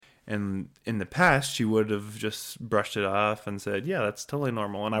And in the past, she would have just brushed it off and said, yeah, that's totally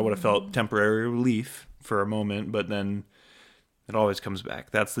normal. And I would have felt temporary relief for a moment, but then it always comes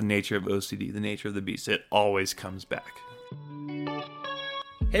back. That's the nature of OCD, the nature of the beast. It always comes back.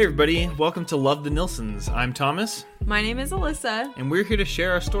 Hey everybody, welcome to Love the Nilsons. I'm Thomas. My name is Alyssa. And we're here to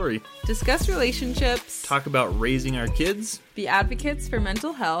share our story. Discuss relationships. Talk about raising our kids. Be advocates for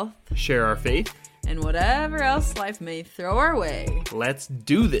mental health. Share our faith. And whatever else life may throw our way. Let's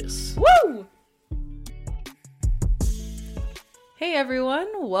do this. Woo! Hey everyone,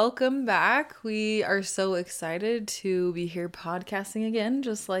 welcome back. We are so excited to be here podcasting again,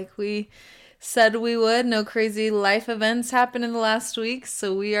 just like we said we would. No crazy life events happened in the last week,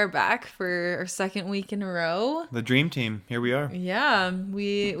 so we are back for our second week in a row. The dream team, here we are. Yeah,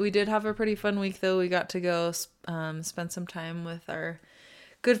 we did have a pretty fun week though. We got to go spend some time with our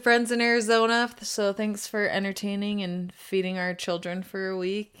good friends in Arizona, so thanks for entertaining and feeding our children for a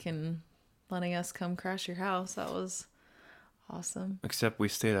week and letting us come crash your house. That was awesome. Except we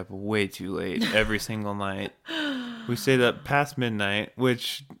stayed up way too late every single night. We stayed up past midnight,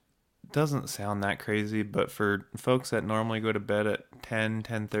 which doesn't sound that crazy, but for folks that normally go to bed at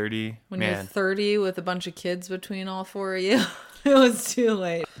 10:30, when you're 30 with a bunch of kids between all four of you, it was too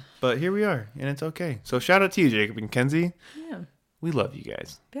late. But here we are, and it's okay. So shout out to you, Jacob and Kenzie. Yeah. We love you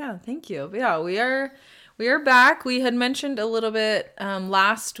guys. Yeah, thank you. Yeah, we are back. We had mentioned a little bit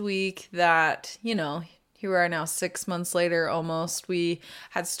last week that, here we are now 6 months later almost. We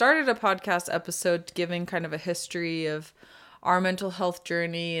had started a podcast episode giving kind of a history of our mental health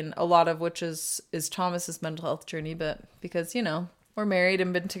journey, and a lot of which is Thomas's mental health journey, but because, we're married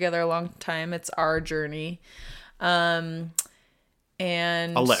and been together a long time, it's our journey.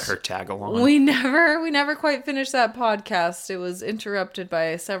 And I'll let her tag along. We never quite finished that podcast. It was interrupted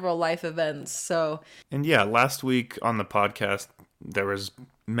by several life events. So, and yeah, last week on the podcast there was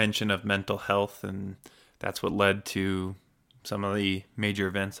mention of mental health, and that's what led to some of the major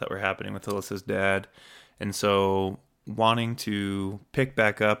events that were happening with Alyssa's dad. And so, wanting to pick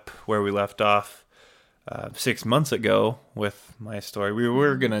back up where we left off 6 months ago with my story, we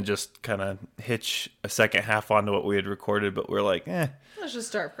were gonna just kind of hitch a second half onto what we had recorded, but we're like, let's just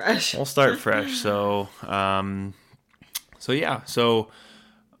start fresh. We'll start fresh. So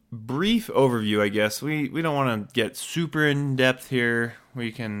brief overview, I guess. We don't want to get super in depth here.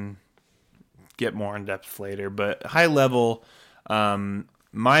 We can get more in depth later, but high level,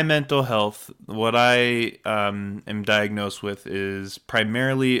 my mental health, what I am diagnosed with is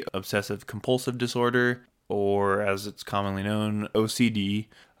primarily obsessive compulsive disorder, or as it's commonly known, OCD,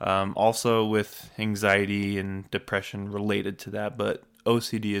 also with anxiety and depression related to that, but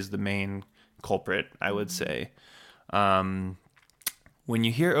OCD is the main culprit, I would say. When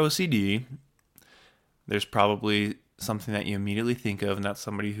you hear OCD, there's probably something that you immediately think of, and that's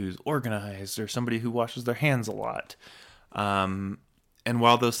somebody who's organized or somebody who washes their hands a lot. And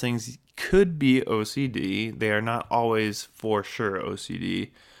while those things could be OCD, they are not always for sure OCD.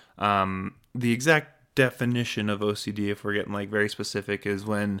 The exact definition of OCD, if we're getting very specific, is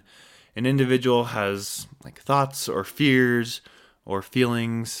when an individual has thoughts or fears or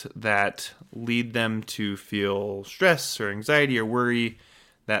feelings that lead them to feel stress or anxiety or worry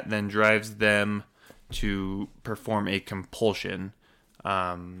that then drives them to perform a compulsion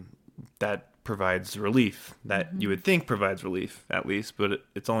that provides relief, that you would think provides relief, at least, but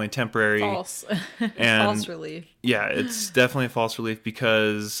it's only temporary. False. And false relief. Yeah, it's definitely false relief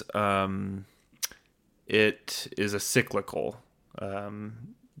because it is a cyclical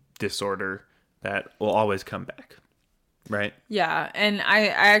disorder that will always come back, right? Yeah, and I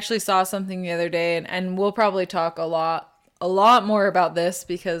actually saw something the other day, and we'll probably talk a lot more about this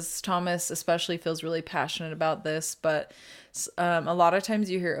because Thomas especially feels really passionate about this, but a lot of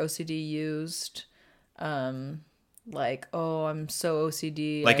times you hear OCD used like, oh, I'm so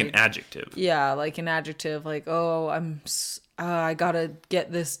OCD. An adjective. Yeah, like an adjective, like, oh, I gotta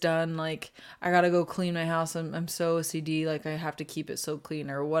get this done. Like, I gotta go clean my house. I'm so OCD. Like, I have to keep it so clean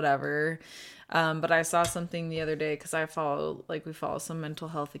or whatever. But I saw something the other day because we follow some mental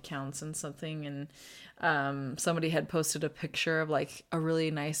health accounts and something, and somebody had posted a picture of a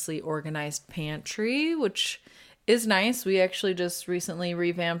really nicely organized pantry, which is nice. We actually just recently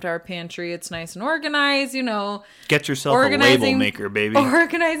revamped our pantry. It's nice and organized, Get yourself a label maker, baby.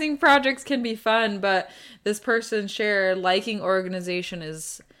 Organizing projects can be fun, but this person shared liking organization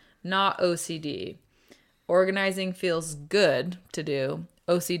is not OCD. Organizing feels good to do.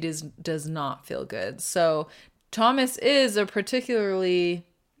 OCD does not feel good. So Thomas is a particularly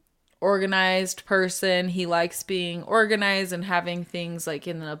organized person. He likes being organized and having things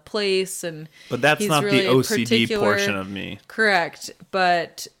in a place, and but that's not really the OCD portion of me. Correct.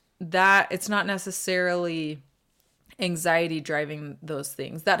 But that it's not necessarily anxiety driving those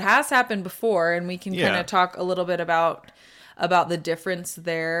things. That has happened before, and we can kind of talk a little bit about the difference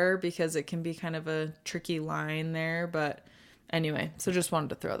there, because it can be kind of a tricky line there. But anyway, so just wanted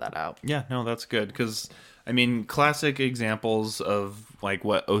to throw that out. Yeah, no, that's good, because I mean, classic examples of like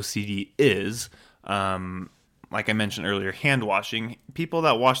what OCD is, like I mentioned earlier, hand washing. People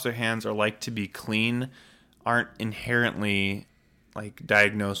that wash their hands or like to be clean aren't inherently like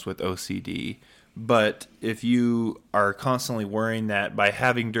diagnosed with OCD. But if you are constantly worrying that by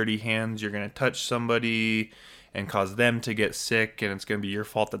having dirty hands, you're going to touch somebody and cause them to get sick, and it's going to be your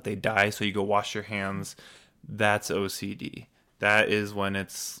fault that they die, so you go wash your hands, that's OCD. That is when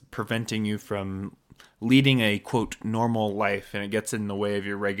it's preventing you from leading a, quote, normal life, and it gets in the way of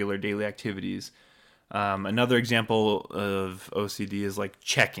your regular daily activities. Another example of OCD is like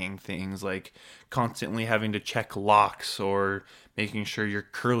checking things, like constantly having to check locks or making sure your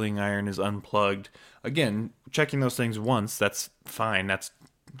curling iron is unplugged. Again, checking those things once, that's fine. That's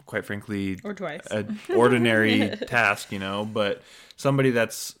quite frankly or twice an ordinary task, you know, but somebody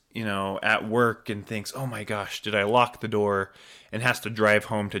that's, you know, at work and thinks, oh my gosh, did I lock the door, and has to drive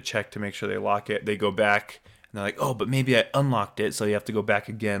home to check to make sure they lock it. They go back and they're like, oh, but maybe I unlocked it, so you have to go back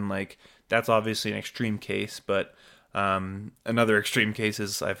again. Like, that's obviously an extreme case, but another extreme case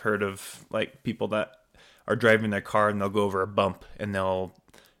is I've heard of like people that are driving their car and they'll go over a bump and they'll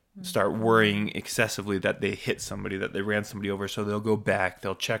start worrying excessively that they hit somebody, that they ran somebody over, so they'll go back,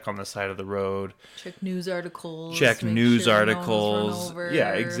 they'll check on the side of the road, check news articles,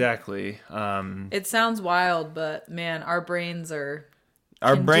 yeah, exactly. It sounds wild, but man, our brains do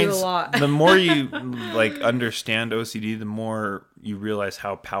a lot. The more you like understand OCD, the more you realize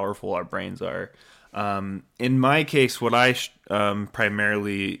how powerful our brains are. In my case, what I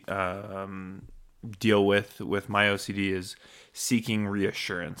primarily deal with my OCD is seeking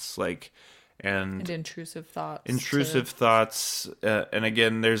reassurance, and intrusive thoughts. And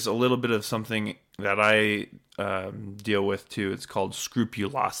again, there's a little bit of something that I deal with too. It's called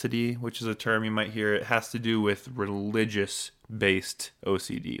scrupulosity, which is a term you might hear. It has to do with religious-based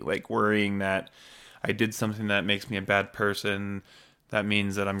OCD, like worrying that I did something that makes me a bad person, that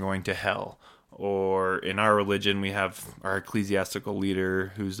means that I'm going to hell. Or in our religion, we have our ecclesiastical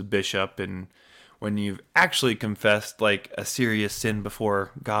leader who's a bishop, and when you've actually confessed like a serious sin before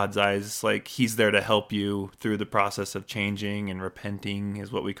God's eyes, like he's there to help you through the process of changing and repenting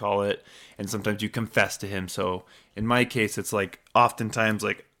is what we call it. And sometimes you confess to him. So in my case, it's like oftentimes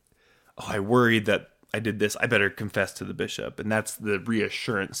like, oh, I worried that I did this, I better confess to the bishop. And that's the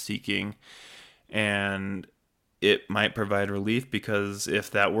reassurance seeking. And it might provide relief, because if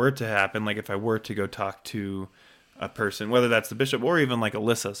that were to happen, like if I were to go talk to a person, whether that's the bishop or even like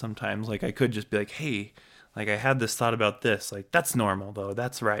Alyssa, sometimes like I could just be like, hey, like I had this thought about this, like that's normal though,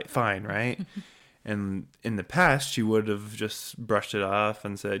 that's right, fine, right? And in the past she would have just brushed it off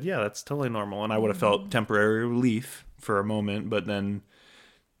and said, yeah, that's totally normal, and I would have felt temporary relief for a moment, but then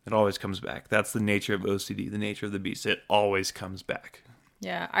it always comes back. That's the nature of OCD, the nature of the beast. It always comes back.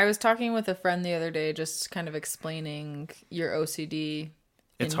 Yeah, I was talking with a friend the other day, just kind of explaining your OCD.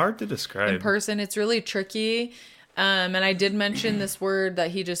 It's hard to describe in person. It's really tricky. And I did mention this word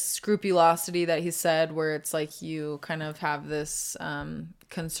that he just, scrupulosity, that he said, where it's like you kind of have this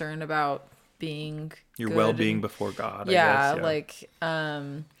concern about being your well-being before God. Yeah, I guess, like,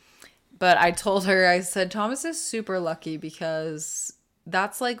 but I told her, I said, Thomas is super lucky, because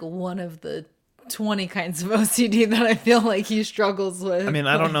that's like one of the 20 kinds of OCD that I feel like he struggles with. I mean,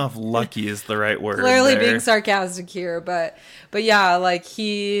 I don't know if lucky is the right word. Clearly being sarcastic here, but yeah, like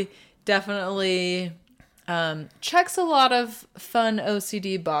he definitely checks a lot of fun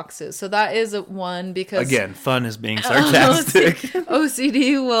OCD boxes. So that is one, because again, fun is being sarcastic.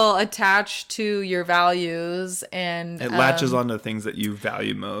 OCD will attach to your values, and it latches onto things that you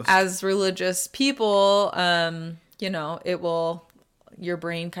value most. As religious people, you know, your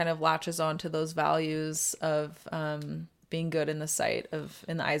brain kind of latches onto those values of being good in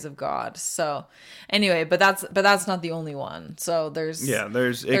the eyes of God. So anyway, but that's not the only one. So there's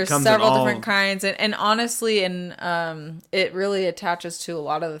several different kinds, and honestly, it really attaches to a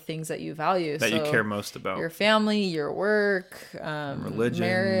lot of the things that you value, that you care most about: your family, your work, religion,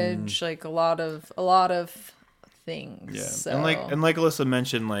 marriage, like a lot of things. Yeah, so. and like Alyssa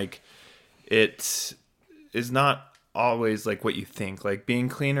mentioned, like it is not always like what you think. Like being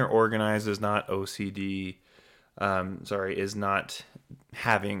clean or organized is not OCD. Is not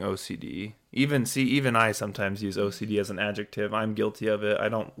having OCD. Even I sometimes use OCD as an adjective. I'm guilty of it. I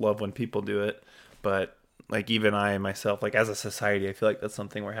don't love when people do it, but like even I myself, like as a society, I feel like that's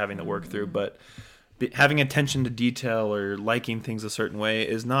something we're having to work through. But having attention to detail or liking things a certain way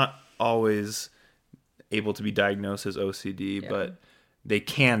is not always able to be diagnosed as OCD, but they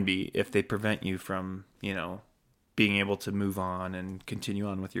can be if they prevent you from, being able to move on and continue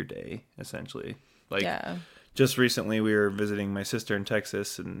on with your day, essentially. Like, just recently we were visiting my sister in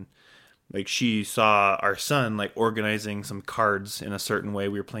Texas, and like she saw our son like organizing some cards in a certain way.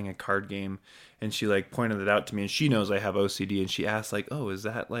 We were playing a card game, and she like pointed it out to me, and she knows I have OCD, and she asked like, "Oh, is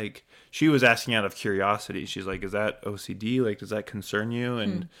that like?" She was asking out of curiosity. She's like, "Is that OCD? Like, does that concern you?"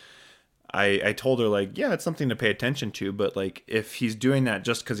 And I told her like, "Yeah, it's something to pay attention to, but like if he's doing that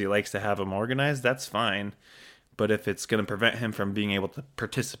just because he likes to have them organized, that's fine. But if it's going to prevent him from being able to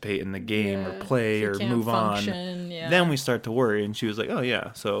participate in the game or play or move on, then we start to worry." And she was like, "Oh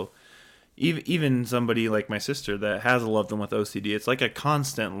yeah." So even somebody like my sister that has a loved one with OCD, it's like a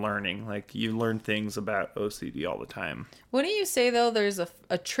constant learning. Like you learn things about OCD all the time. Wouldn't you say though there's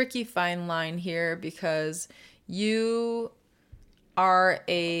a tricky fine line here, because you are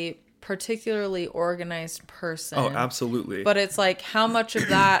a particularly organized person. Oh, absolutely. But it's like, how much of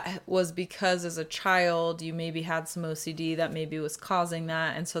that was because as a child you maybe had some OCD that maybe was causing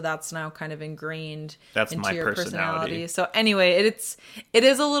that, and so that's now kind of ingrained into your personality. So anyway, it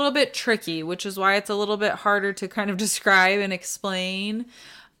is a little bit tricky, which is why it's a little bit harder to kind of describe and explain.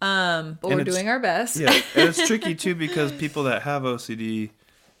 But we're doing our best. Yeah, and it's tricky too because people that have OCD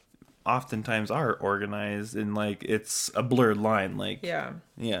oftentimes are organized, and like it's a blurred line, like yeah,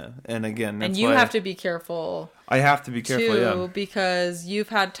 and again, that's and you have to be careful. I have to be careful too, because you've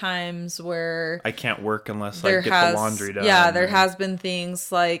had times where I can't work unless I get the laundry done. Yeah, there has been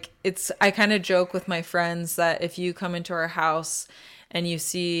things like I kind of joke with my friends that if you come into our house and you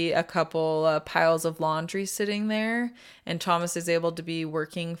see a couple piles of laundry sitting there, and Thomas is able to be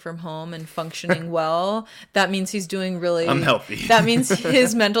working from home and functioning well, that means he's doing really... I'm healthy. That means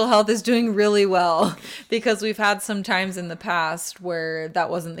his mental health is doing really well, because we've had some times in the past where that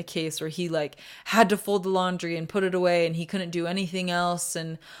wasn't the case, where he like had to fold the laundry and put it away, and he couldn't do anything else.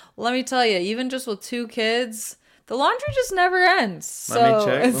 And let me tell you, even just with 2 kids... the laundry just never ends. So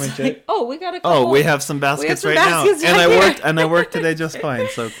let me check. Like, oh, we got a couple. Oh, we have some baskets right now. And I worked today just fine.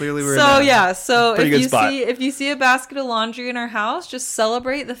 So clearly we're so if you see a basket of laundry in our house, just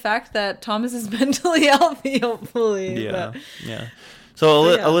celebrate the fact that Thomas is mentally healthy, hopefully. Yeah.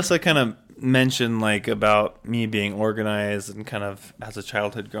 So Alyssa kind of mentioned like about me being organized and kind of as a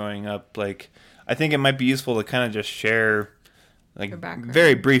childhood growing up, like I think it might be useful to kind of just share like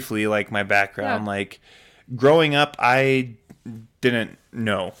very briefly like my background. Like growing up, I didn't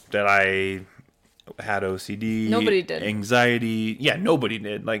know that I had OCD. Nobody did. Anxiety. Yeah, nobody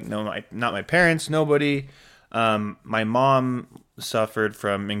did. Like, not my parents, nobody. My mom suffered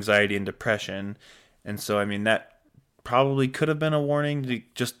from anxiety and depression. And so, I mean, that probably could have been a warning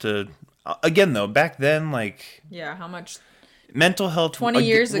again, though, back then, like... yeah, how much... mental health 20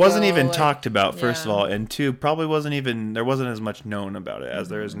 years ago wasn't even talked about, first of all. And 2, probably there wasn't as much known about it as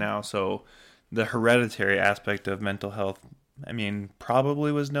there is now. So... the hereditary aspect of mental health, I mean,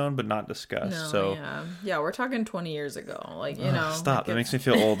 probably was known, but not discussed. Yeah, we're talking 20 years ago. Like, stop. That makes me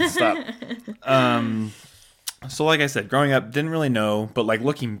feel old. Stop. So like I said, growing up, didn't really know, but like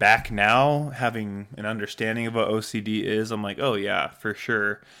looking back now, having an understanding of what OCD is, I'm like, oh yeah, for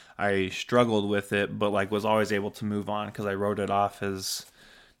sure. I struggled with it, but like was always able to move on because I wrote it off as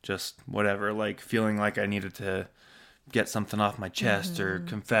just whatever, like feeling like I needed to get something off my chest or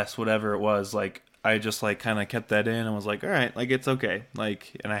confess whatever it was. Like I just like kind of kept that in and was like, all right, like it's okay.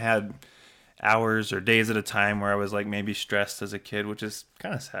 Like, and I had hours or days at a time where I was like maybe stressed as a kid, which is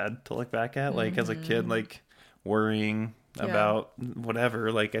kind of sad to look back at. Like as a kid, like worrying about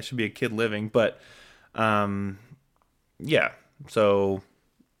whatever, like I should be a kid living. But so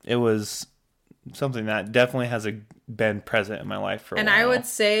it was something that definitely has been present in my life for a while. And I would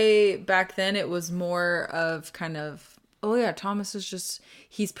say back then it was more of kind of, oh yeah, Thomas is just,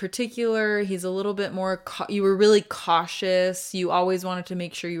 he's particular. He's a little bit more, you were really cautious. You always wanted to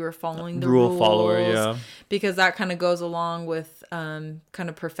make sure you were following the rules. Rule follower, yeah. Because that kind of goes along with kind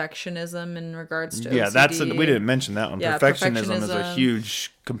of perfectionism in regards to OCD. We didn't mention that one. Yeah, perfectionism is a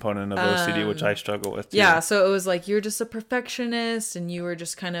huge component of OCD, which I struggle with too. Yeah, so it was like, you're just a perfectionist and you were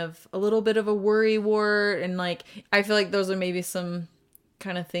just kind of a little bit of a worrywart. And like, I feel like those are maybe some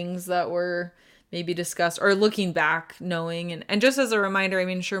kind of things that were maybe discussed, or looking back, knowing. And just as a reminder, I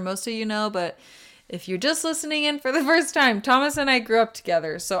mean, sure, most of you know, but if you're just listening in for the first time, Thomas and I grew up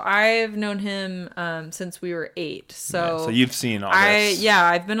together. So I've known him since we were 8. So you've seen all this. Yeah,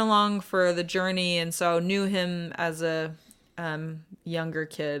 I've been along for the journey, and so knew him as a younger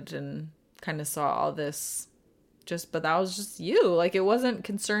kid and kind of saw all this but that was just you. Like, it wasn't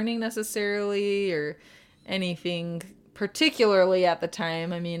concerning necessarily or anything particularly at the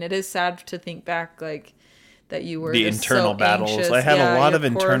time. I mean, it is sad to think back, like, that you were The just internal so battles. anxious. I had a lot your of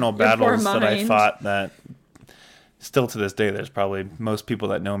internal your poor battles that I mind. fought that still to this day, there's probably most people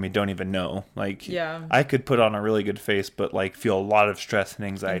that know me don't even know. Like, Yeah. I could put on a really good face, but like feel a lot of stress and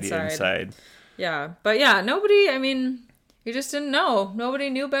anxiety inside. Yeah. But yeah, nobody, I mean, you just didn't know. Nobody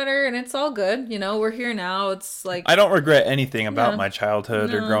knew better, and it's all good. You know, we're here now. It's like, I don't regret anything about Yeah. my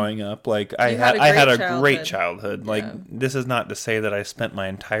childhood or No. growing up. Like, I You had had a a great great childhood. Like, Yeah. this is not to say that I spent my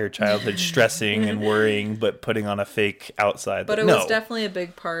entire childhood stressing and worrying, but putting on a fake outside. but Like, it no. was definitely a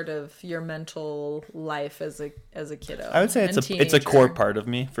big part of your mental life as a kiddo. I would say and it's a core teenager. part of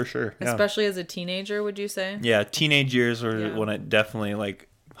me for sure. Yeah. Especially as a teenager, would you say? Yeah, teenage years were Yeah. when it definitely, like,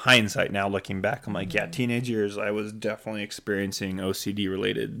 hindsight now looking back, I'm like, yeah, Mm-hmm. teenage years I was definitely experiencing OCD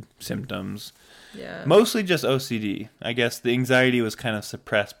related symptoms. Yeah. Mostly just OCD. I guess the anxiety was kind of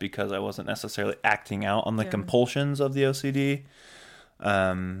suppressed because I wasn't necessarily acting out on the compulsions of the OCD.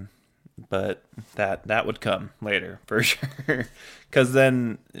 But that would come later for sure. Because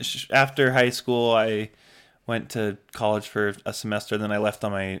then after high school, I went to college for a semester. Then I left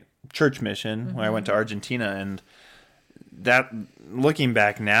on my church mission where I went to Argentina. And that, looking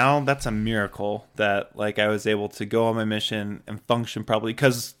back now, that's a miracle that, like, I was able to go on my mission and function properly.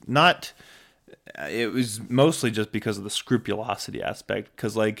 Because it was mostly just because of the scrupulosity aspect.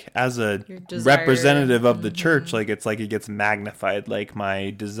 Because, like, as a Your desire. representative of the church, like, it's like it gets magnified, like my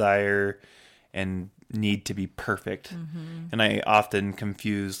desire and need to be perfect. And I often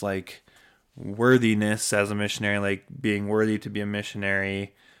confuse, like, worthiness as a missionary, like being worthy to be a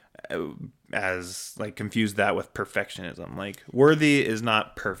missionary, as, like, confuse that with perfectionism. Like, worthy is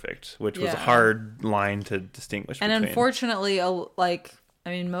not perfect, which was a Yeah. hard line to distinguish And between. unfortunately, like, I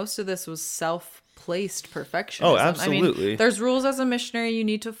mean, most of this was self-placed perfectionism. Oh, I absolutely. mean, there's rules as a missionary you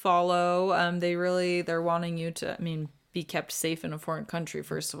need to follow. They're wanting you to, I mean, be kept safe in a foreign country,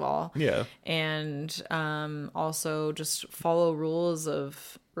 first of all. Yeah. And also just follow rules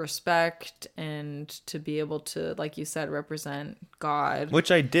of respect and to be able to, like you said, represent God.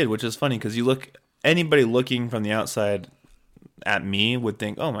 Which I did, which is funny because anybody looking from the outside at me would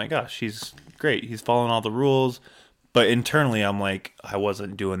think, oh my gosh, he's great. He's following all the rules. But internally, I'm like, I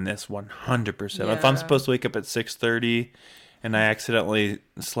wasn't doing this 100%. If I'm Yeah. supposed to wake up at 6:30 and I accidentally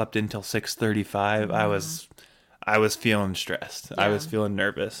slept until 6:35, I was feeling stressed. I Yeah. was feeling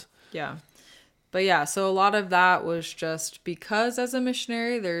nervous. Yeah. But yeah, so a lot of that was just because as a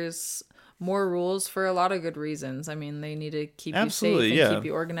missionary, there's more rules for a lot of good reasons. I mean, they need to keep Absolutely, you safe and yeah. keep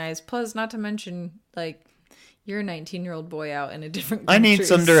you organized. Plus, not to mention, like, you're a 19-year-old boy out in a different I country. need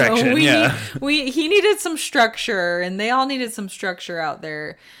some direction, yeah. He needed some structure, and they all needed some structure out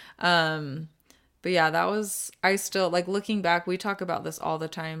there. But yeah, I still, like, looking back, we talk about this all the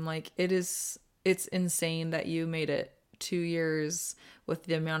time. Like, it's insane that you made it 2 years with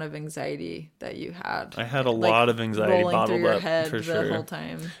the amount of anxiety that you had. I had a Like, lot of anxiety rolling through bottled your up, head for the sure. whole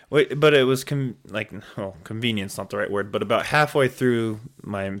time. Wait, but it was convenience, not the right word, but about halfway through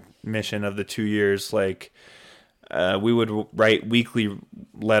my mission of the 2 years, like, we would write weekly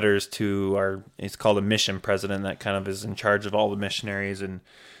letters to it's called a mission president that kind of is in charge of all the missionaries. And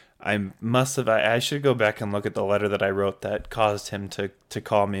I should go back and look at the letter that I wrote that caused him to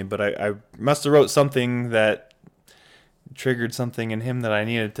call me, but I must have wrote something that triggered something in him that I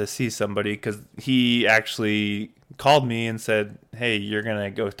needed to see somebody, because he actually called me and said, hey, you're going to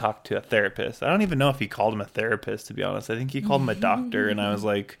go talk to a therapist. I don't even know if he called him a therapist, to be honest. I think he called him a doctor, and I was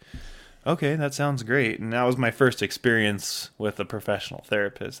like, okay, that sounds great. And that was my first experience with a professional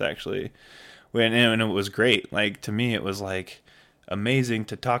therapist, actually. And it was great. Like, to me, it was like amazing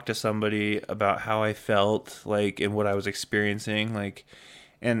to talk to somebody about how I felt, like, and what I was experiencing, like,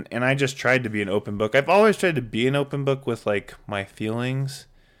 and I just tried to be an open book. I've always tried to be an open book with, like, my feelings.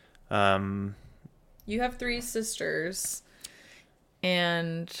 You have 3 sisters,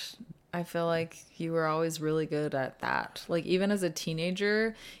 and I feel like you were always really good at that. Like, even as a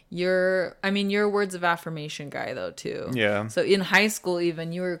teenager, you're a words of affirmation guy, though, too. Yeah. So in high school,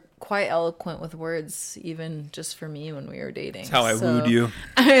 even, you were quite eloquent with words, even just for me when we were dating. That's how I So- wooed you.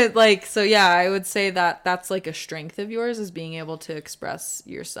 So yeah, I would say that that's like a strength of yours, is being able to express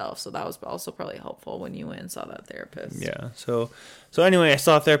yourself. So that was also probably helpful when you went and saw that therapist. Yeah. So anyway, I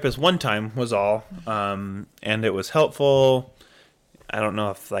saw a therapist one time was all, and it was helpful. I don't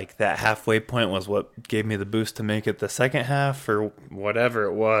know if, like, that halfway point was what gave me the boost to make it the second half or whatever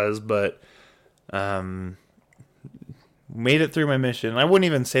it was, but made it through my mission. I wouldn't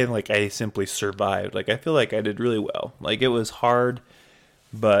even say, like, I simply survived. Like, I feel like I did really well. Like, it was hard,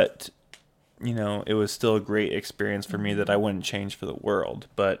 but it was still a great experience for me that I wouldn't change for the world.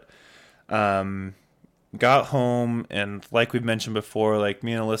 But got home, and like we've mentioned before, like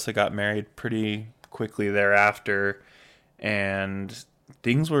me and Alyssa got married pretty quickly thereafter, and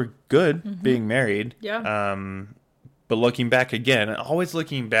things were good being married. Yeah. But looking back again, always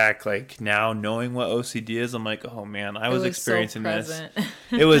looking back, like now knowing what OCD is, I'm like, oh man, I was experiencing this.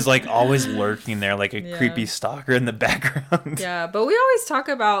 It was like always lurking there, like a creepy stalker in the background. Yeah, but we always talk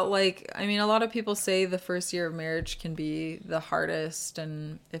about, like, I mean, a lot of people say the first year of marriage can be the hardest,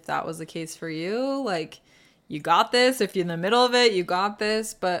 and if that was the case for you, like, you got this. If you're in the middle of it, you got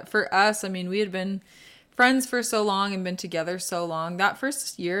this. But for us, I mean, we had been friends for so long and been together so long. That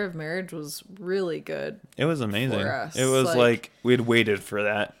first year of marriage was really good. It was amazing. For us. It was like we'd waited for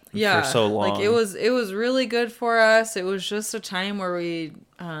that for so long. Like it was really good for us. It was just a time where we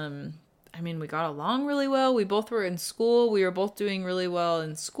we got along really well. We both were in school. We were both doing really well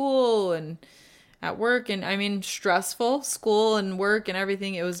in school and at work, and I mean, stressful school and work and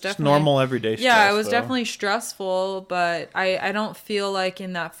everything. It was definitely normal everyday stress. Yeah, it was definitely stressful, but I don't feel like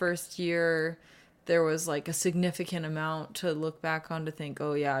in that first year there was like a significant amount to look back on to think,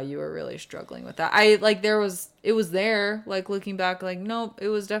 oh yeah, you were really struggling with that. It was there, like looking back, like, nope, it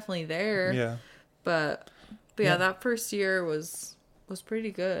was definitely there. Yeah. But yeah, that first year was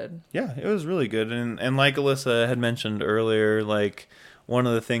pretty good. Yeah, it was really good. And like Alyssa had mentioned earlier, like one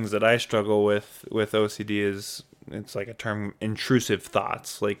of the things that I struggle with OCD is, it's like a term, intrusive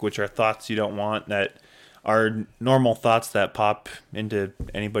thoughts, like which are thoughts you don't want, that are normal thoughts that pop into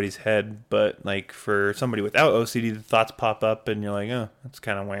anybody's head, but like for somebody without OCD, the thoughts pop up and you're like, oh, that's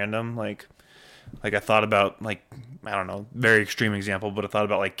kind of random. Like I thought about, like, I don't know, very extreme example, but I thought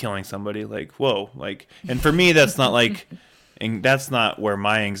about like killing somebody. Like, whoa, like, and for me, that's not like, and that's not where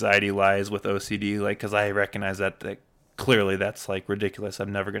my anxiety lies with OCD. Like, because I recognize that clearly that's like ridiculous.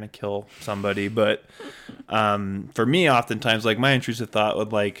 I'm never gonna kill somebody, but for me, oftentimes, like my intrusive thought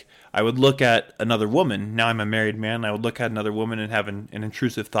would, like, I would look at another woman. Now I'm a married man. I would look at another woman and have an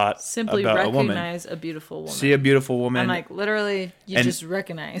intrusive thought simply about recognize a beautiful woman. See a beautiful woman. And like literally, you just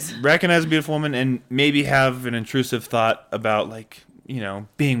recognize a beautiful woman, and maybe have an intrusive thought about, like,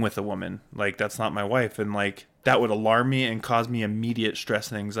 being with a woman. Like, that's not my wife, and like that would alarm me and cause me immediate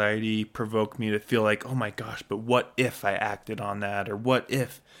stress and anxiety, provoke me to feel like, oh my gosh, but what if I acted on that, or what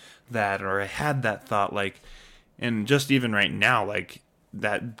if that, or I had that thought, like, and just even right now, like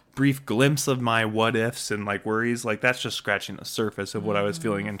that brief glimpse of my what ifs and like worries, like that's just scratching the surface of what I was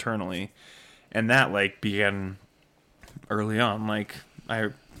feeling internally. And that like began early on, like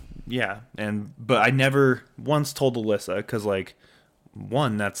but I never once told Alyssa, because like,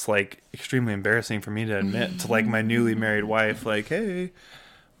 one, that's like extremely embarrassing for me to admit to like my newly married wife, like, hey,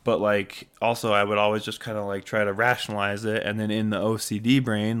 but like also I would always just kind of like try to rationalize it, and then in the OCD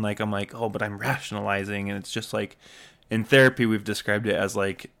brain, like I'm like, oh, but I'm rationalizing, and it's just like, in therapy we've described it as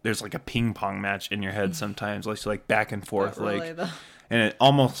like there's like a ping pong match in your head sometimes, like back and forth, really, like though. And it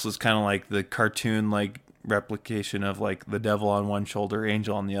almost is kind of like the cartoon like replication of like the devil on one shoulder,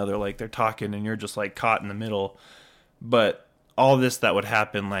 angel on the other, like they're talking and you're just like caught in the middle. But all this that would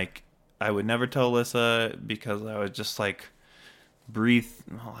happen, like I would never tell Alyssa, because I would just like breathe.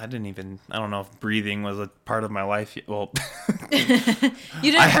 Well, I don't know if breathing was a part of my life. Well,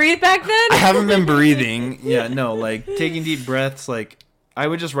 you didn't breathe back then? I haven't been breathing. Yeah, no, like taking deep breaths, like I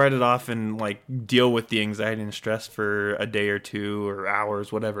would just write it off and like deal with the anxiety and stress for a day or two or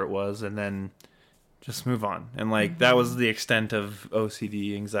hours, whatever it was, and then just move on. And like that was the extent of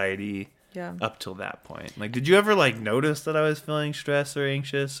OCD anxiety up till that point. Like, did you ever like notice that I was feeling stressed or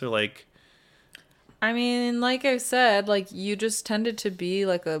anxious, or like? I mean, like I said, like you just tended to be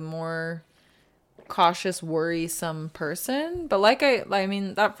like a more cautious, worrisome person. But I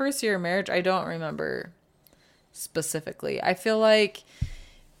mean, that first year of marriage, I don't remember specifically. I feel like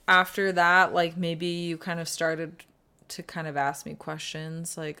after that, like maybe you kind of started to kind of ask me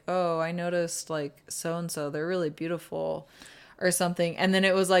questions like, oh, I noticed like so-and-so, they're really beautiful, or something. And then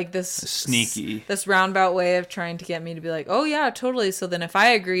it was like this sneaky, this roundabout way of trying to get me to be like, oh yeah, totally. So then if I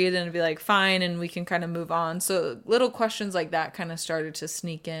agreed, then it'd be like, fine, and we can kind of move on. So little questions like that kind of started to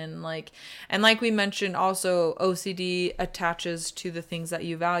sneak in. Like, and like we mentioned, also OCD attaches to the things that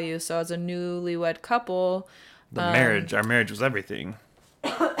you value. So as a newlywed couple, our marriage was everything.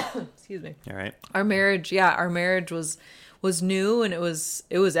 Excuse me. All right. Our marriage was new, and it was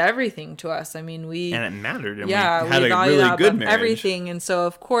everything to us. I mean, and it mattered. And we had a really good marriage. Everything, and so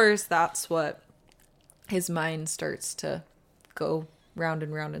of course that's what his mind starts to go round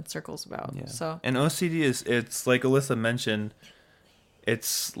and round in circles about. Yeah. So, and OCD it's like Alyssa mentioned,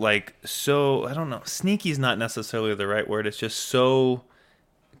 it's like, so I don't know, sneaky is not necessarily the right word. It's just so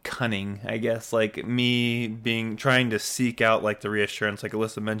cunning, I guess. Like me trying to seek out like the reassurance, like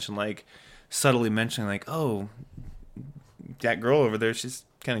Alyssa mentioned, like subtly mentioning like, oh, that girl over there, she's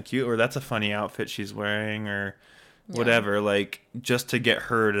kind of cute, or that's a funny outfit she's wearing, or whatever, like just to get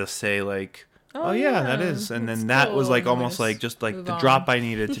her to say like, oh yeah, that is. And then that was like almost like just like the drop I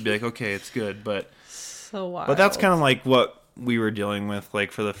needed to be like, okay, it's good. But so wild. But that's kind of like what we were dealing with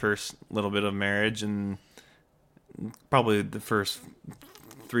like for the first little bit of marriage, and probably the first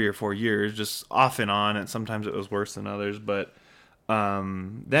 3 or 4 years, just off and on, and sometimes it was worse than others. But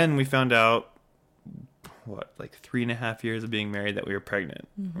then we found out, like 3.5 years of being married, that we were pregnant,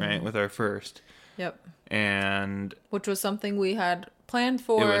 right, with our first. Yep. And which was something we had planned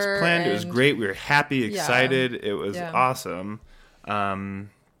for. It was planned. It was great. We were happy, excited. It was awesome. But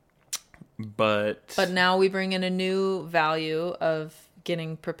now we bring in a new value of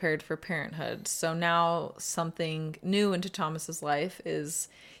getting prepared for parenthood. So now something new into Thomas's life is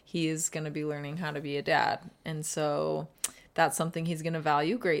he is going to be learning how to be a dad. And so that's something he's going to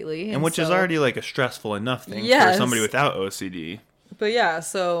value greatly. And which is already like a stressful enough thing for somebody without OCD. But yeah,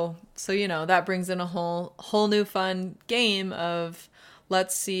 so that brings in a whole new fun game of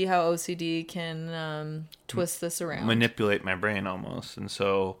let's see how OCD can twist this around. Manipulate my brain almost. And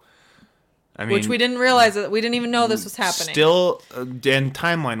so, I mean, which we didn't realize that we didn't even know this was happening. Still, and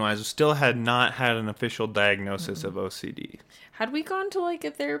timeline-wise, we still had not had an official diagnosis of OCD. Had we gone to like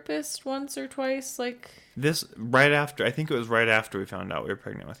a therapist once or twice? Like this right after, I think it was right after we found out we were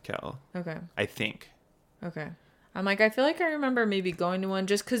pregnant with Cal. Okay. I think. Okay. I'm like, I feel like I remember maybe going to one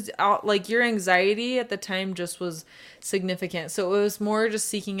just because like your anxiety at the time just was significant. So it was more just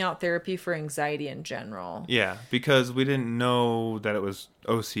seeking out therapy for anxiety in general. Yeah, because we didn't know that it was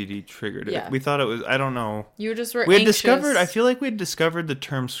OCD triggered. Yeah. We thought it was, I don't know. You just were We had anxious. discovered, I feel like we had discovered the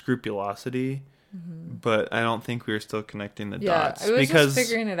term scrupulosity, but I don't think we were still connecting the dots. I was because, just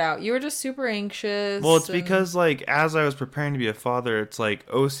figuring it out. You were just super anxious. Well, it's because like as I was preparing to be a father, it's like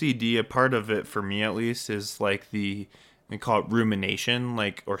OCD, a part of it for me at least, is like we call it rumination,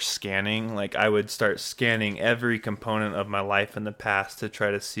 like, or scanning. Like I would start scanning every component of my life in the past to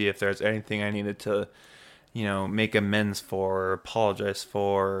try to see if there's anything I needed to, make amends for or apologize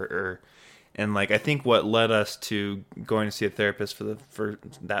for, and like I think what led us to going to see a therapist for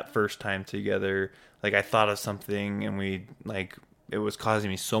that first time together, like I thought of something and it was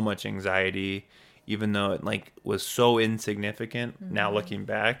causing me so much anxiety, even though it like was so insignificant now looking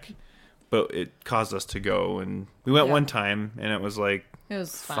back, but it caused us to go, and we went one time and it was like it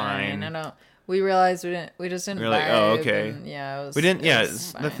was fine. We realized we just didn't. We were like, oh, okay. And, it was. We didn't. It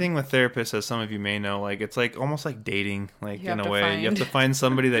was The thing with therapists, as some of you may know, like it's like almost like dating, like in a way. You have to find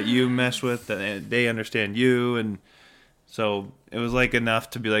somebody that you mesh with, that they understand you, and so it was like enough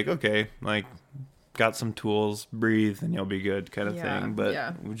to be like, okay, like got some tools, breathe, and you'll be good, kind of thing.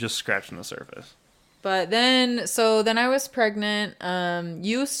 But we're just scratching the surface. But then I was pregnant.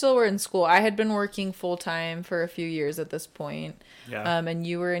 You still were in school. I had been working full time for a few years at this point. Yeah. And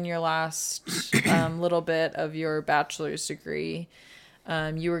you were in your last little bit of your bachelor's degree.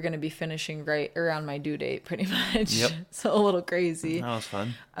 You were going to be finishing right around my due date, pretty much. Yep. So a little crazy. That was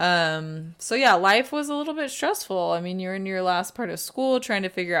fun. So yeah, life was a little bit stressful. I mean, you're in your last part of school trying to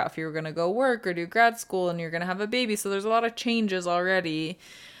figure out if you were going to go work or do grad school, and you're going to have a baby. So there's a lot of changes already.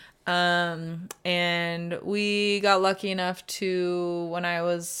 And we got lucky enough to, when I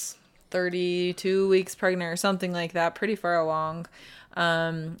was 32 weeks pregnant or something like that, pretty far along,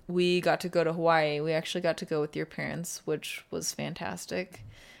 we got to go to Hawaii. We actually got to go with your parents, which was fantastic.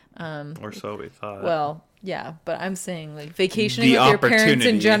 Or so we thought. Well, yeah, but I'm saying like vacationing with your parents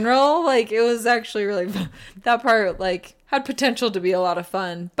in general, like it was actually really fun. That part like had potential to be a lot of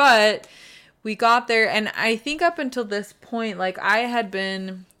fun, but we got there, and I think up until this point, like I had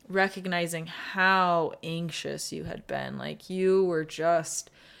been recognizing how anxious you had been. Like you were just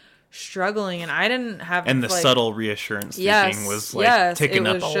struggling, and I didn't have, and the subtle reassurance speaking was like ticking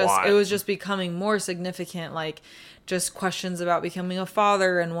up a lot. It was just becoming more significant, like just questions about becoming a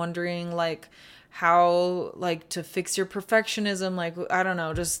father and wondering like how like to fix your perfectionism, like I don't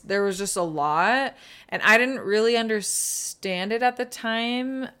know, just there was just a lot, and I didn't really understand it at the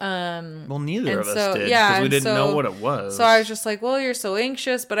time. Well, neither of us did, because we didn't know what it was. So I was just like, well, you're so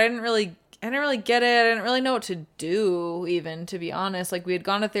anxious, but I didn't really get it. I didn't really know what to do, even, to be honest. Like we had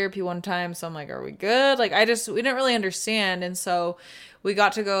gone to therapy one time, so I'm like, are we good? Like we didn't really understand, and so we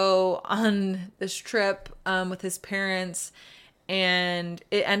got to go on this trip with his parents. And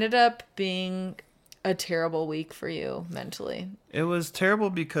it ended up being a terrible week for you mentally. It was terrible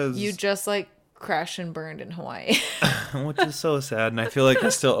because you just like crashed and burned in Hawaii. Which is so sad. And I feel like I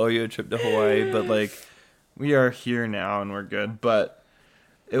still owe you a trip to Hawaii. But like we are here now and we're good. But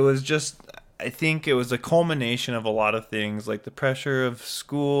it was just, I think it was a culmination of a lot of things, like the pressure of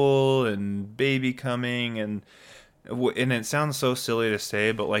school and baby coming, and it sounds so silly to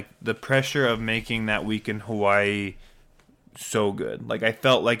say, but like the pressure of making that week in Hawaii so good. Like I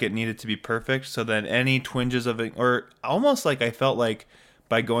felt like it needed to be perfect, so then any twinges of it, or almost like I felt like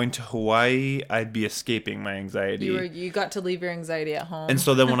by going to Hawaii I'd be escaping my anxiety. You got to leave your anxiety at home. And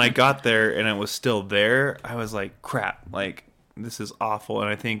so then when I got there and it was still there, I was like, crap, like this is awful. And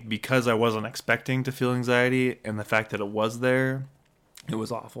I think because I wasn't expecting to feel anxiety and the fact that it was there, it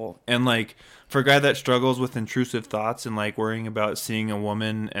was awful. And like for a guy that struggles with intrusive thoughts and like worrying about seeing a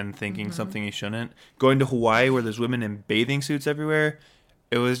woman and thinking something he shouldn't, going to Hawaii where there's women in bathing suits everywhere,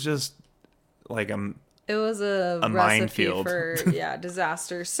 it was just like it was a recipe minefield for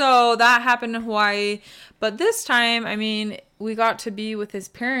disaster. So that happened in Hawaii, but this time, I mean, we got to be with his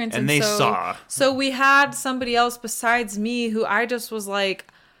parents, and they saw. So we had somebody else besides me who I just was like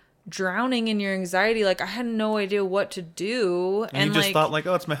drowning in your anxiety. Like I had no idea what to do, and you just like, thought like,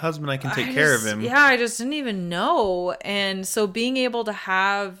 oh, it's my husband, I can take care of him. Yeah, I just didn't even know. And so being able to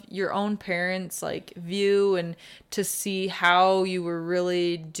have your own parents like view and to see how you were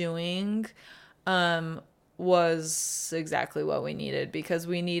really doing was exactly what we needed, because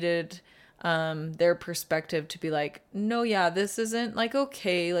we needed their perspective to be like, no, yeah, this isn't like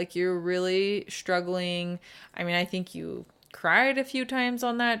okay, like you're really struggling. I mean, I think you cried a few times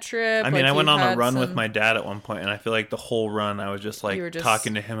on that trip. I mean, like, I went on a run with my dad at one point, and I feel like the whole run I was just like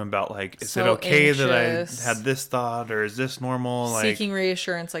talking to him about like, is it okay anxious, that I had this thought, or is this normal? Like seeking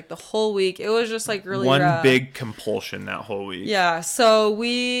reassurance like the whole week. It was just like really one rough. big compulsion that whole week. Yeah, so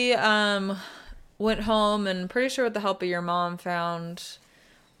we went home, and pretty sure with the help of your mom found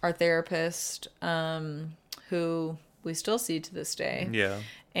our therapist, who we still see to this day. Yeah.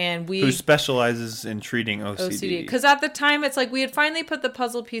 And who specializes in treating OCD. Because at the time, it's like we had finally put the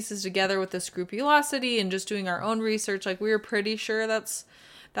puzzle pieces together with the scrupulosity and just doing our own research. Like we were pretty sure that's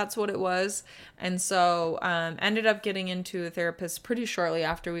what it was. And so ended up getting into a therapist pretty shortly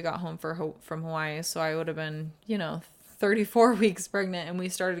after we got home from Hawaii. So I would have been, 34 weeks pregnant, and we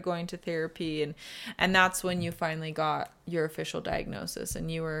started going to therapy, and that's when you finally got your official diagnosis. And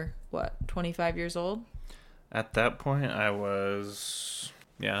you were what, 25 years old? At that point I was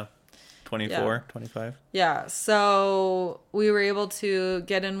 24, 25. Yeah, so we were able to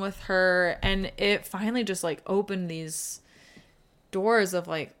get in with her, and it finally just like opened these doors of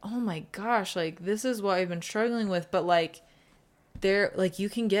like, oh my gosh, like this is what I've been struggling with, but like you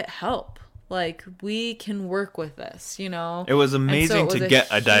can get help. Like, we can work with this, It was amazing to get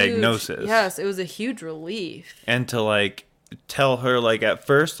a diagnosis. Yes, it was a huge relief. And to, like, tell her, like, at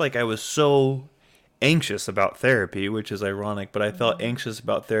first, like, I was so anxious about therapy, which is ironic, but I felt anxious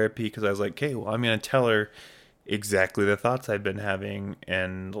about therapy because I was like, okay, well, I'm going to tell her exactly the thoughts I've been having.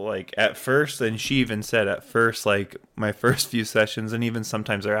 And, like, at first, and she even said at first, like, my first few sessions, and even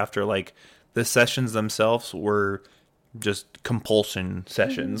sometimes thereafter, like, the sessions themselves were just compulsion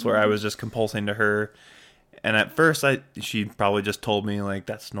sessions where I was just compulsing to her. And at first she probably just told me like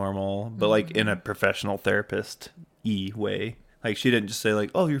that's normal, but like in a professional therapist-y way. Like she didn't just say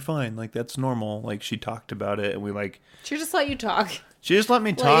like, oh, you're fine, like that's normal. Like she talked about it, and she just let you talk. She just let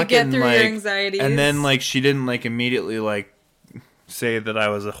me talk, let you get and through like your anxieties. And then like she didn't like immediately like say that I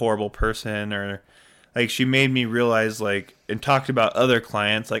was a horrible person, or like she made me realize like, and talked about other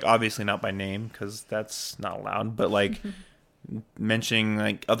clients, like obviously not by name because that's not allowed, but like mentioning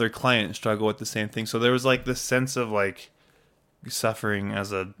like other clients struggle with the same thing. So there was like this sense of like suffering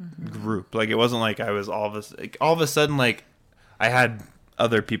as a group. Like it wasn't like I was all of a sudden like I had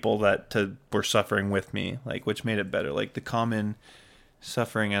other people that were suffering with me, like, which made it better. Like the common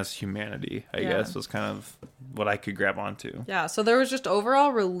suffering as humanity, I guess, was kind of what I could grab onto. Yeah, so there was just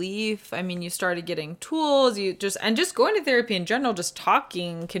overall relief. I mean, you started getting tools, just going to therapy in general, just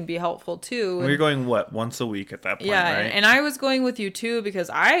talking can be helpful too. We were going once a week at that point, yeah, right? And I was going with you too because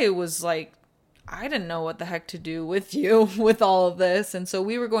I was like, I didn't know what the heck to do with you with all of this, and so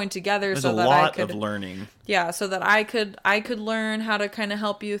we were going together. There's so a that lot I could of learning. Yeah, so that I could learn how to kind of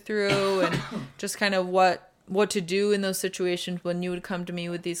help you through and just kind of what to do in those situations when you would come to me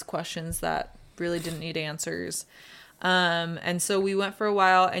with these questions that really didn't need answers. And so we went for a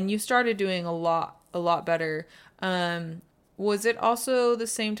while, and you started doing a lot better. Was it also the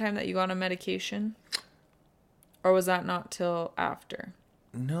same time that you got on medication? Or was that not till after?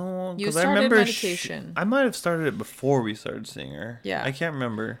 No, you because I started remember medication. I might have started it before we started seeing her. Yeah. I can't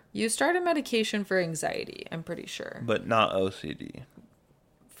remember. You started medication for anxiety, I'm pretty sure. But not OCD.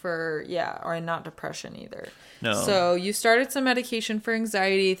 or not depression either. No. So you started some medication for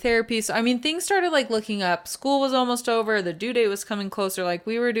anxiety therapy. So I mean, things started like looking up. School was almost over. The due date was coming closer. Like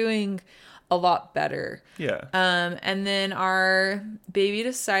we were doing a lot better. Yeah. And then our baby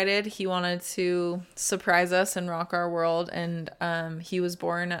decided he wanted to surprise us and rock our world. And he was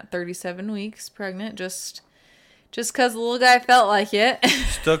born at 37 weeks pregnant, just because the little guy felt like it.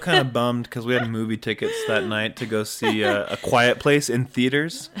 Still kind of bummed because we had movie tickets that night to go see A Quiet Place in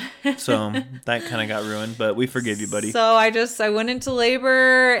theaters. So that kind of got ruined, but we forgive you, buddy. So I went into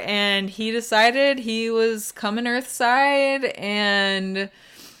labor and he decided he was coming earthside, and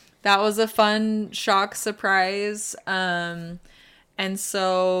that was a fun shock surprise. And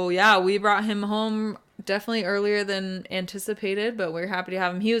so, yeah, we brought him home definitely earlier than anticipated, but we're happy to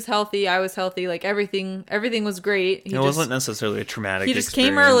have him. He was healthy. I was healthy. Like everything was great. It wasn't necessarily a traumatic He just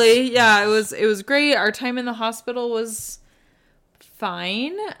experience. came early. Yeah, it was great. Our time in the hospital was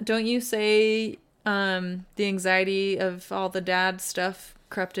fine. Don't you say the anxiety of all the dad stuff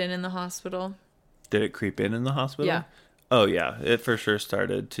crept in the hospital? Did it creep in the hospital? Yeah. Oh, yeah. It for sure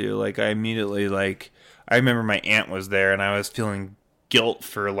started to. Like, I immediately, like, I remember my aunt was there and I was feeling guilt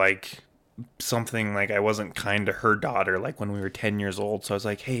for, like, something, like I wasn't kind to her daughter, like when we were 10 years old. So I was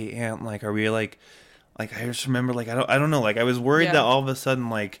like, hey, aunt, like, are we like I just remember, like, I don't know, like, I was worried that all of a sudden,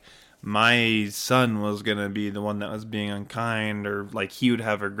 like, my son was gonna be the one that was being unkind, or like he would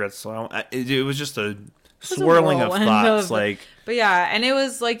have regrets. So it was just a swirling of thoughts, like. But yeah, and it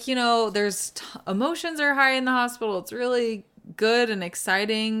was like, there's emotions are high in the hospital. It's really good and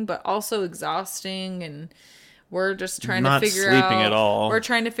exciting, but also exhausting, and we're just trying to figure out. Not sleeping at all. We're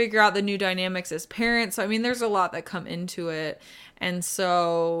trying to figure out the new dynamics as parents. So I mean, there's a lot that come into it, and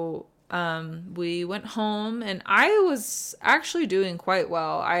so we went home, and I was actually doing quite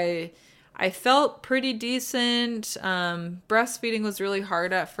well. I felt pretty decent. Breastfeeding was really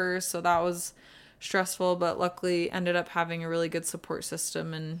hard at first, so that was stressful, but luckily ended up having a really good support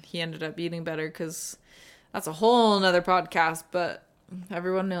system, and he ended up eating better, because that's a whole nother podcast, but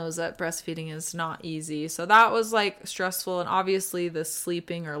everyone knows that breastfeeding is not easy. So that was like stressful, and obviously the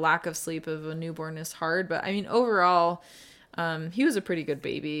sleeping or lack of sleep of a newborn is hard, but I mean, overall, he was a pretty good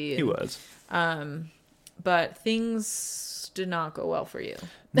baby. He was. But things did not go well for you.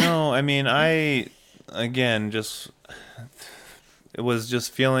 No, I mean, it was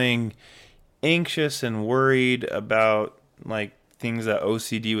just feeling anxious and worried about, like, things that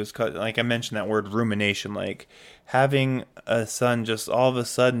OCD was like I mentioned that word rumination, like having a son just all of a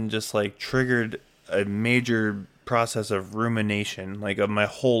sudden just like triggered a major process of rumination, like of my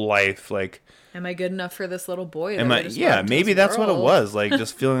whole life, like, am I good enough for this little boy? Yeah, maybe that's what it was, like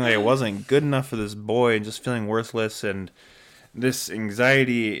just feeling like I wasn't good enough for this boy and just feeling worthless, and this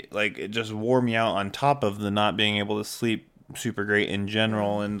anxiety, like, it just wore me out on top of the not being able to sleep super great in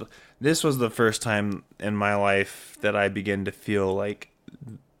general. And this was the first time in my life that I began to feel like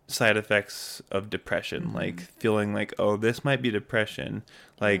side effects of depression, like feeling like, oh, this might be depression.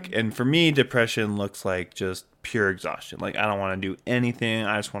 Like, and for me, depression looks like just pure exhaustion. Like, I don't want to do anything.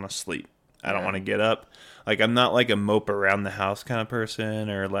 I just want to sleep. I don't want to get up. Like, I'm not like a mope around the house kind of person,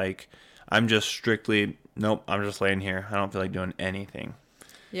 or like, I'm just strictly, nope, I'm just laying here. I don't feel like doing anything.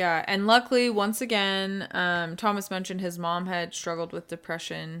 Yeah, and luckily, once again, Thomas mentioned his mom had struggled with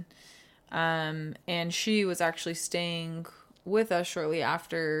depression, and she was actually staying with us shortly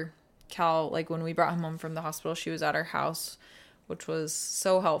after Cal, like when we brought him home from the hospital. She was at our house, which was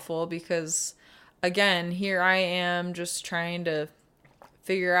so helpful, because, again, here I am just trying to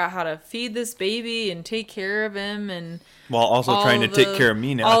figure out how to feed this baby and take care of him, and while also trying to take care of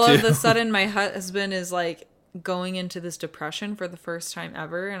me now, all too. of a sudden, my husband is like going into this depression for the first time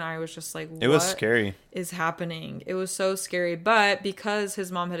ever, and I was just like, what it was scary. Is happening? It was so scary, but because his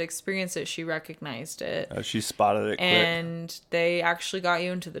mom had experienced it, she recognized it. She spotted it quick. And they actually got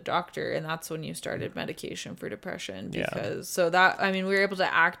you into the doctor, and that's when you started medication for depression, because so that, I mean, we were able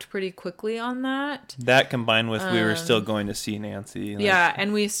to act pretty quickly on that. That combined with we were still going to see Nancy. Like,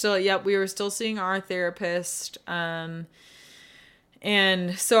 and we were still seeing our therapist.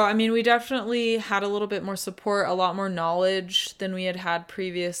 And so, I mean, we definitely had a little bit more support, a lot more knowledge than we had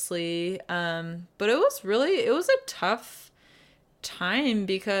previously. But it was a tough time,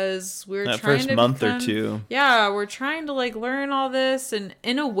 because we were that trying first to month or two. Yeah, we're trying to like learn all this, and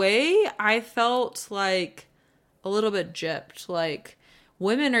in a way, I felt like a little bit gypped. Like,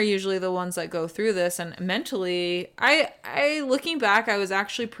 women are usually the ones that go through this, and mentally, I looking back, I was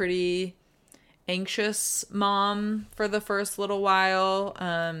actually pretty anxious mom for the first little while.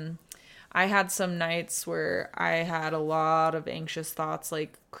 I had some nights where I had a lot of anxious thoughts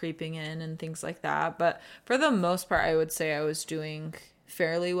like creeping in and things like that, but for the most part, I would say I was doing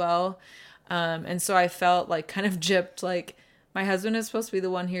fairly well. And so I felt like kind of gypped, like my husband is supposed to be the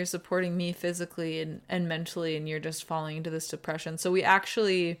one here supporting me physically and mentally, and you're just falling into this depression. So we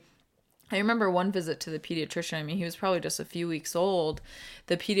actually, I remember one visit to the pediatrician. I mean, he was probably just a few weeks old.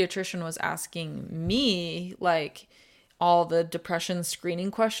 The pediatrician was asking me like all the depression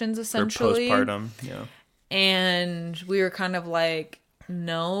screening questions essentially. For postpartum, yeah. And we were kind of like,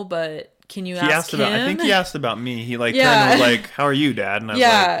 no, but can you He ask asked him? about, I think he asked about me. He like turned and was like, how are you, Dad? And I was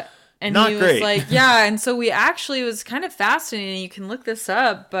like, and not he was great. like, yeah. And so we actually, it was kind of fascinating. You can look this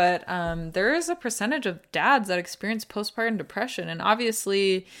up, but there is a percentage of dads that experience postpartum depression. And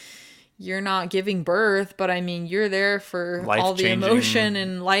obviously you're not giving birth, but I mean, you're there for all the emotion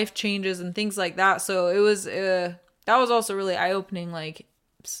and life changes and things like that. So it was, that was also really eye-opening. Like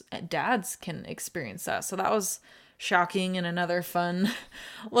dads can experience that. So that was shocking and another fun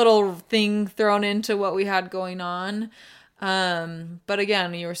little thing thrown into what we had going on. But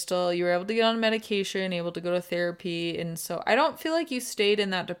again, you were able to get on medication, able to go to therapy. And so I don't feel like you stayed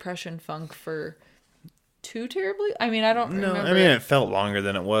in that depression funk for too terribly. I mean, I don't remember. I mean, it felt longer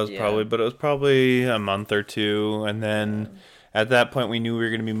than it was probably, but it was probably a month or two. And then at that point we knew we were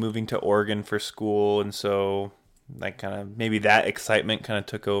going to be moving to Oregon for school. And so like kind of maybe that excitement kind of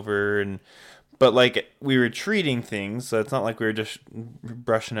took over. But like we were treating things. So it's not like we were just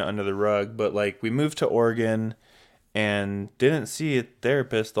brushing it under the rug, but like we moved to Oregon and didn't see a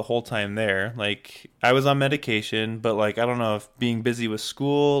therapist the whole time there. Like I was on medication, but like I don't know if being busy with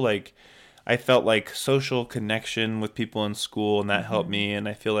school, like I felt like social connection with people in school, and that helped me. And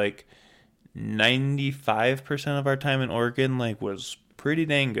I feel like 95% of our time in Oregon like was pretty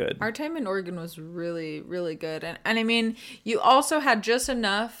dang good. Our time in Oregon was really, really good. And I mean, you also had just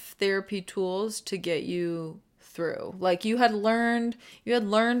enough therapy tools to get you through. Like you had learned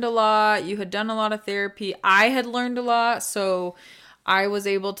a lot, you had done a lot of therapy. I had learned a lot, so I was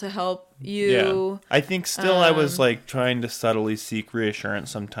able to help you. Yeah. I think still I was like trying to subtly seek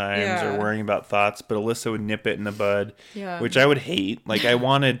reassurance sometimes or worrying about thoughts, but Alyssa would nip it in the bud, which I would hate. Like I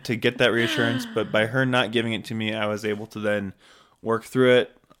wanted to get that reassurance, but by her not giving it to me, I was able to then work through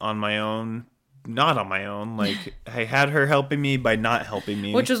it on my own. Not on my own. Like I had her helping me by not helping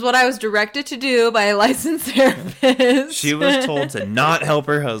me, which is what I was directed to do by a licensed therapist. She was told to not help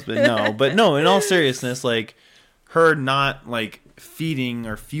her husband. No, in all seriousness, like her not like feeding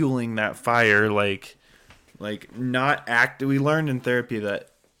or fueling that fire, like not act. We learned in therapy that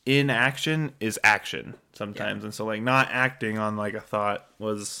inaction is action sometimes, and so like not acting on like a thought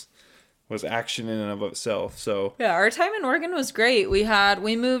was action in and of itself. So yeah, our time in Oregon was great. We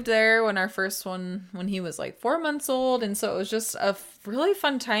moved there when he was like 4 months old, and so it was just a really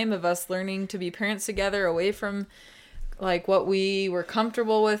fun time of us learning to be parents together, away from like what we were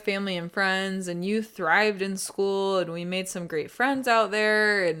comfortable with, family and friends. And you thrived in school, and we made some great friends out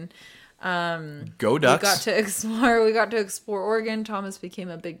there. And go Ducks! We got to explore Oregon. Thomas became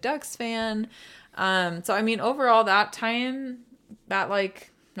a big Ducks fan. So I mean, overall, that time, that like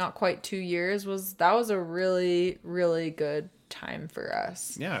not quite 2 years, was a really, really good time for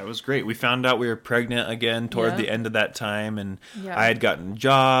us. Yeah, it was great. We found out we were pregnant again toward the end of that time, and I had gotten a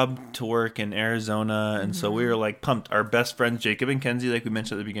job to work in Arizona, and so we were like pumped. Our best friends, Jacob and Kenzie, like we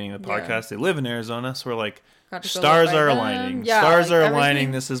mentioned at the beginning of the podcast, they live in Arizona, so we're like, stars are aligning. Stars are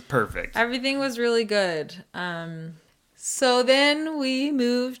aligning. This is perfect. Everything was really good. So then we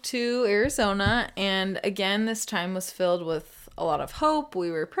moved to Arizona, and again, this time was filled with a lot of hope. We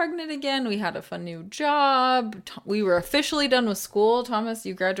were pregnant again. We had a fun new job. We were officially done with school. Thomas,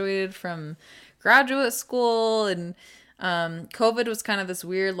 you graduated from graduate school, and COVID was kind of this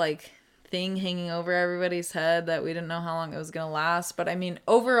weird like thing hanging over everybody's head that we didn't know how long it was going to last. But I mean,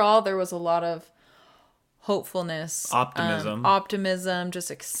 overall, there was a lot of hopefulness, optimism,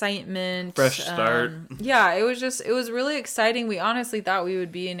 just excitement, fresh start. It was really exciting. We honestly thought we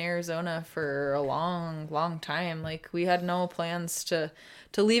would be in Arizona for a long time. Like we had no plans to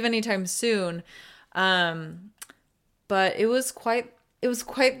leave anytime soon. But it was quite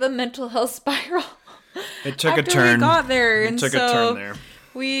the mental health spiral. It took a turn. We got there, and a turn there.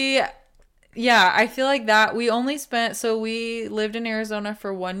 I feel like that we lived in Arizona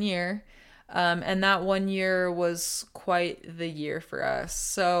for 1 year. And that 1 year was quite the year for us.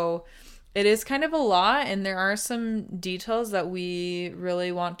 So it is kind of a lot, and there are some details that we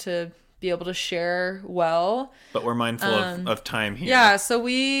really want to be able to share well. But we're mindful of time here. Yeah, so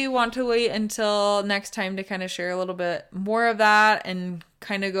we want to wait until next time to kind of share a little bit more of that and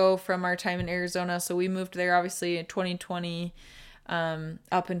kind of go from our time in Arizona. So we moved there obviously in 2020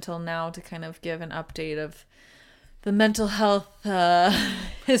 up until now to kind of give an update of the mental health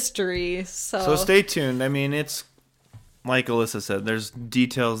history. So stay tuned. I mean, it's like Alyssa said, there's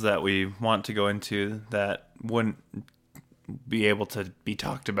details that we want to go into that wouldn't be able to be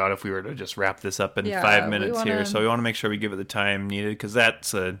talked about if we were to just wrap this up in Yeah, 5 minutes here. So we want to make sure we give it the time needed, because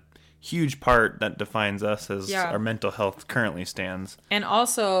that's a huge part that defines us as our mental health currently stands. And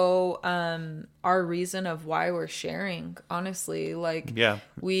also our reason of why we're sharing, honestly. Like,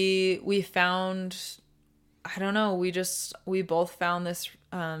 we found, I don't know, we both found this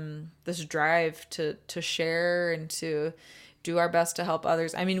this drive to share and to do our best to help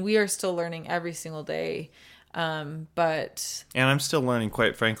others. I mean, we are still learning every single day. But I'm still learning,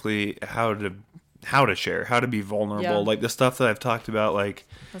 quite frankly, how to share, how to be vulnerable. Yeah. Like the stuff that I've talked about, like,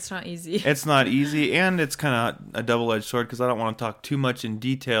 that's not easy. It's not easy, and it's kind of a double-edged sword, because I don't want to talk too much in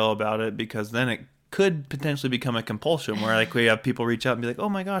detail about it, because then it could potentially become a compulsion where, like, we have people reach out and be like, "Oh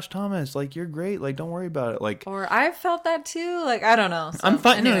my gosh, Thomas, like, you're great, like, don't worry about it." Like, or I've felt that too. Like, I don't know. So, I'm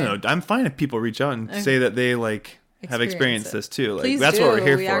fine. anyway. No. I'm fine if people reach out and say that they have experienced this too. Like, Please that's do. what we're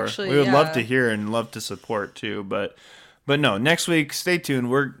here we for. Actually, we would love to hear and love to support too. But no, next week, stay tuned.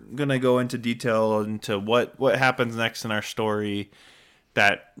 We're gonna go into detail into what happens next in our story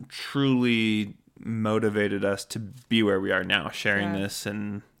that truly motivated us to be where we are now, sharing this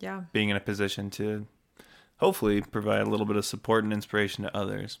and being in a position to hopefully provide a little bit of support and inspiration to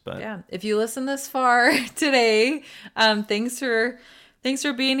others. But if you listen this far today, thanks for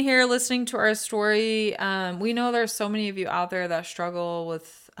being here, listening to our story. We know there's so many of you out there that struggle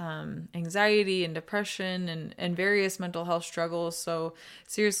with anxiety and depression and various mental health struggles. So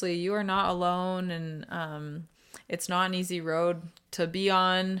seriously, you are not alone, and it's not an easy road to be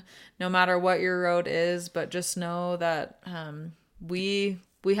on, no matter what your road is. But just know that we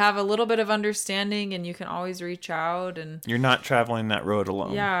have a little bit of understanding, and you can always reach out, and you're not traveling that road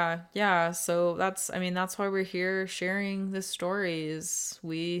alone. Yeah. So that's why we're here sharing this story. Is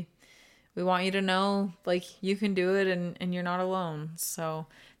we want you to know, like, you can do it, and you're not alone. So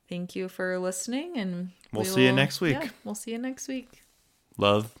thank you for listening, and we'll see you next week. Yeah, we'll see you next week.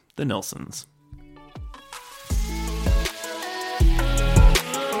 Love, the Nilsons.